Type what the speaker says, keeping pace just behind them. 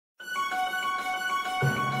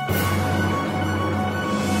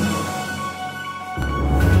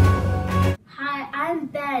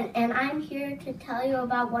Ben, and I'm here to tell you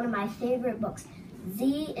about one of my favorite books,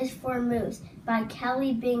 Z is for Moose by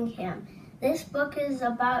Kelly Bingham. This book is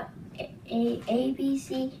about a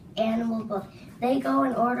ABC animal book. They go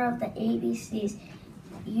in order of the ABCs.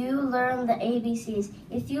 You learn the ABCs.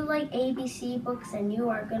 If you like ABC books, then you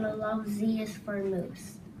are going to love Z is for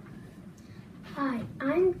Moose. Hi,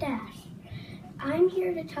 I'm Dash. I'm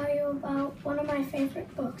here to tell you about one of my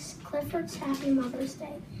favorite books, Clifford's Happy Mother's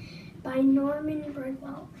Day by Norman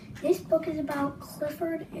Bridwell. This book is about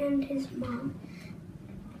Clifford and his mom.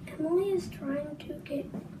 Emily is trying to get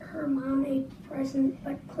her mom a present,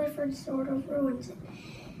 but Clifford sort of ruins it.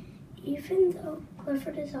 Even though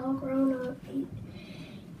Clifford is all grown up,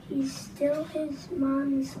 he's still his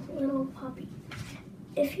mom's little puppy.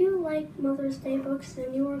 If you like Mother's Day books,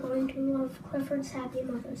 then you are going to love Clifford's Happy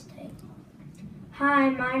Mother's Day. Hi,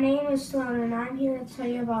 my name is Sloan, and I'm here to tell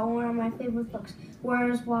you about one of my favorite books,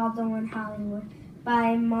 Where's Waldo in Hollywood,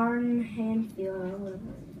 by Martin Handfield.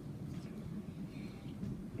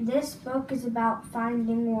 This book is about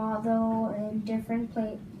finding Waldo in different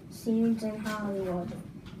scenes in Hollywood.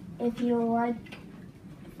 If you like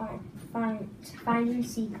find and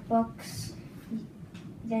seek books,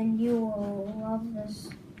 then you will love this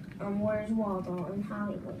Where's Waldo in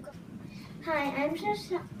Hollywood. Hi, I'm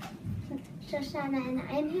Shoshana, and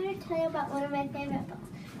I'm here to tell you about one of my favorite books,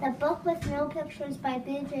 The Book with No Pictures by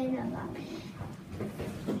B.J. Novak.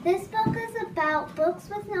 This book is about books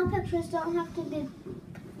with no pictures. Don't have to be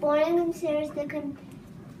boring and serious. They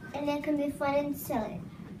can be fun and silly.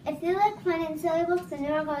 If you like fun and silly books, then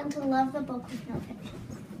you are going to love The Book with No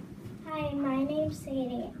Pictures. Hi, my name's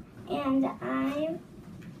Sadie, and I'm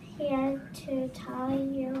here to tell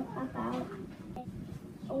you about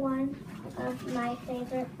one of my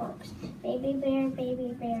favorite books, Baby Bear,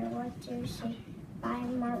 What Do You See? By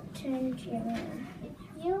Martin Jr.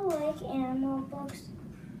 If you like animal books,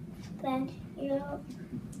 then you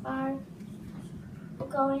are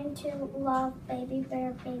going to love Baby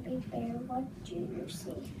Bear, What Do You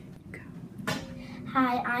See?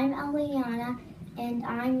 Hi, I'm Eliana, and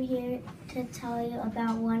I'm here to tell you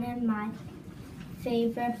about one of my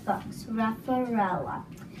favorite books, Raffaella.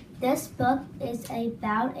 This book is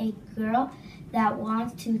about a girl that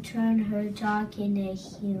wants to turn her dog into a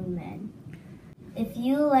human. If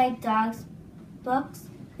you like dogs books,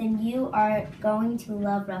 then you are going to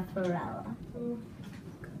love Raffaella.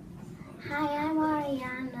 Hi, I'm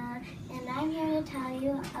Ariana, and I'm here to tell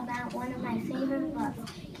you about one of my favorite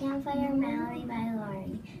books, Campfire Mallory by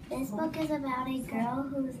Laurie. This book is about a girl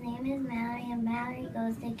whose name is Mallory, and Mallory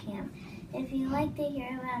goes to camp. If you like to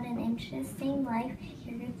hear about an interesting life,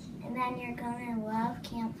 then you're going to love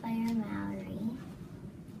Campfire Mallory.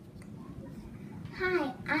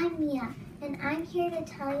 Hi, I'm Mia, and I'm here to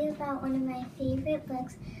tell you about one of my favorite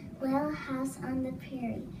books, Little House on the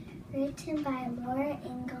Prairie, written by Laura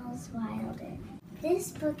Ingalls Wilder.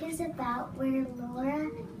 This book is about where Laura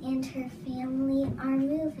and her family are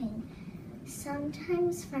moving.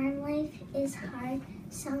 Sometimes farm life is hard,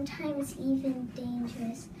 sometimes even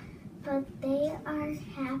dangerous, but they are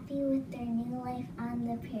happy with their new life on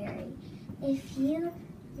the prairie. If you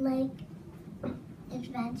like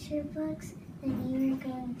adventure books, then you are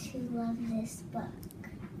going to love this book.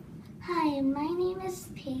 Hi, my name is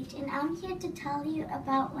Paige, and I'm here to tell you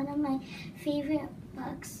about one of my favorite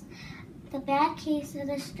books, The Bad Case of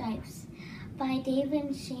the Stripes by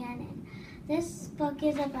David Shannon. This book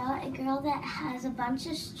is about a girl that has a bunch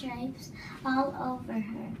of stripes all over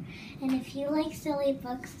her. And if you like silly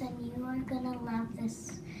books, then you are going to love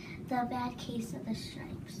this, The Bad Case of the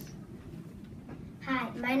Stripes. Hi,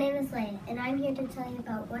 my name is Lane, and I'm here to tell you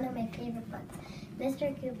about one of my favorite books,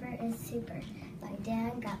 Mr. Cooper is Super by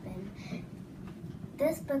Dan Gutman.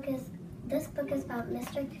 This book is about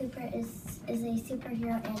Mr. Cooper is a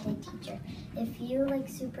superhero and a teacher. If you like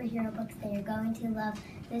superhero books, then you're going to love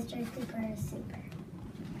Mr. Cooper is Super.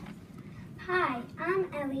 Hi, I'm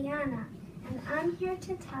Eliana, and I'm here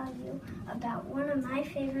to tell you about one of my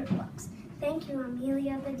favorite books, Thank You,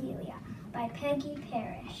 Amelia Bedelia, by Peggy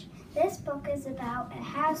Parrish. This book is about a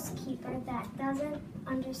housekeeper that doesn't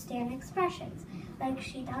understand expressions, like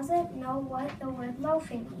she doesn't know what the word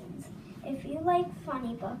loafing means. If you like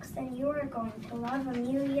funny books, then you are going to love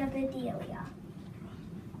Amelia Bedelia.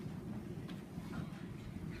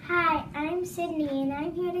 Hi, I'm Sydney, and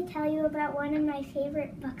I'm here to tell you about one of my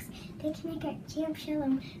favorite books, Picnic at Camp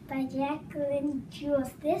Shalom by Jacqueline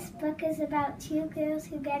Jules. This book is about two girls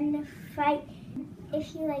who get in a fight.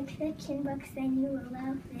 If you like fiction books, then you will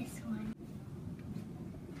love this one.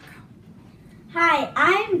 Hi,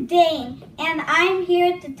 I'm Dane, and I'm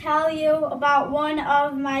here to tell you about one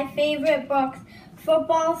of my favorite books,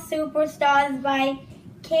 Football Superstars by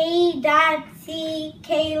K.C.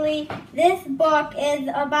 Kaylee. This book is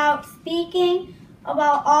about speaking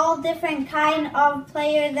about all different kind of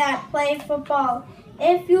players that play football.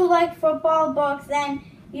 If you like football books, then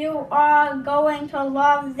you are going to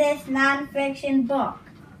love this nonfiction book.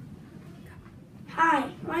 Hi,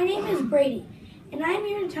 my name is Brady, and I'm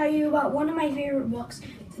here to tell you about one of my favorite books,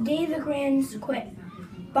 The Day the Crayons Quit,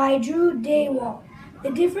 by Drew Daywall. The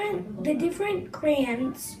different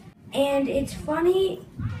crayons, and it's funny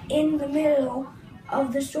in the middle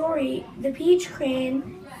of the story, the peach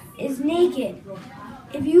crayon is naked.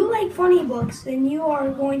 If you like funny books, then you are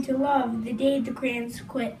going to love The Day the Crayons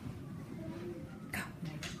Quit.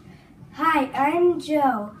 Hi, I'm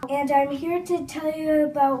Joe, and I'm here to tell you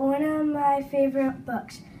about one of my favorite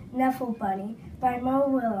books, Snuffle Bunny, by Mo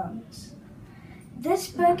Willems. This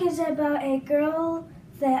book is about a girl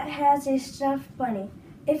that has a stuffed bunny.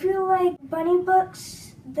 If you like bunny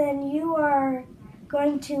books, then you are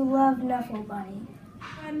going to love Snuffle Bunny.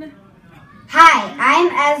 Hi,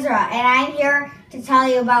 I'm Ezra, and I'm here to tell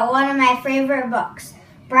you about one of my favorite books,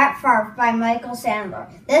 Brett Favre by Michael Sandler.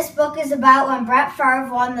 This book is about when Brett Favre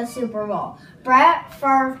won the Super Bowl. Brett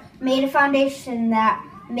Favre made a foundation that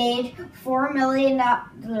made $4 million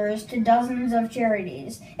to dozens of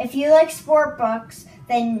charities. If you like sport books,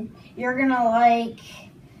 then you're going to like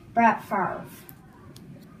Brett Favre.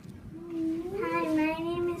 Hi, my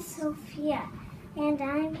name is Sophia, and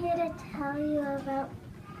I'm here to tell you about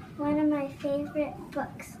one of my favorite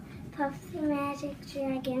books, Puff the Magic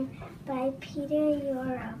Dragon by Peter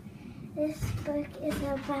Yoro. This book is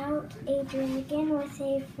about a dragon with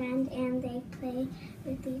a friend and they play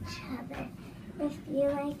with each other. If you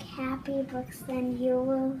like happy books, then you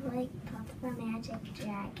will like Puff the Magic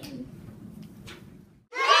Dragon.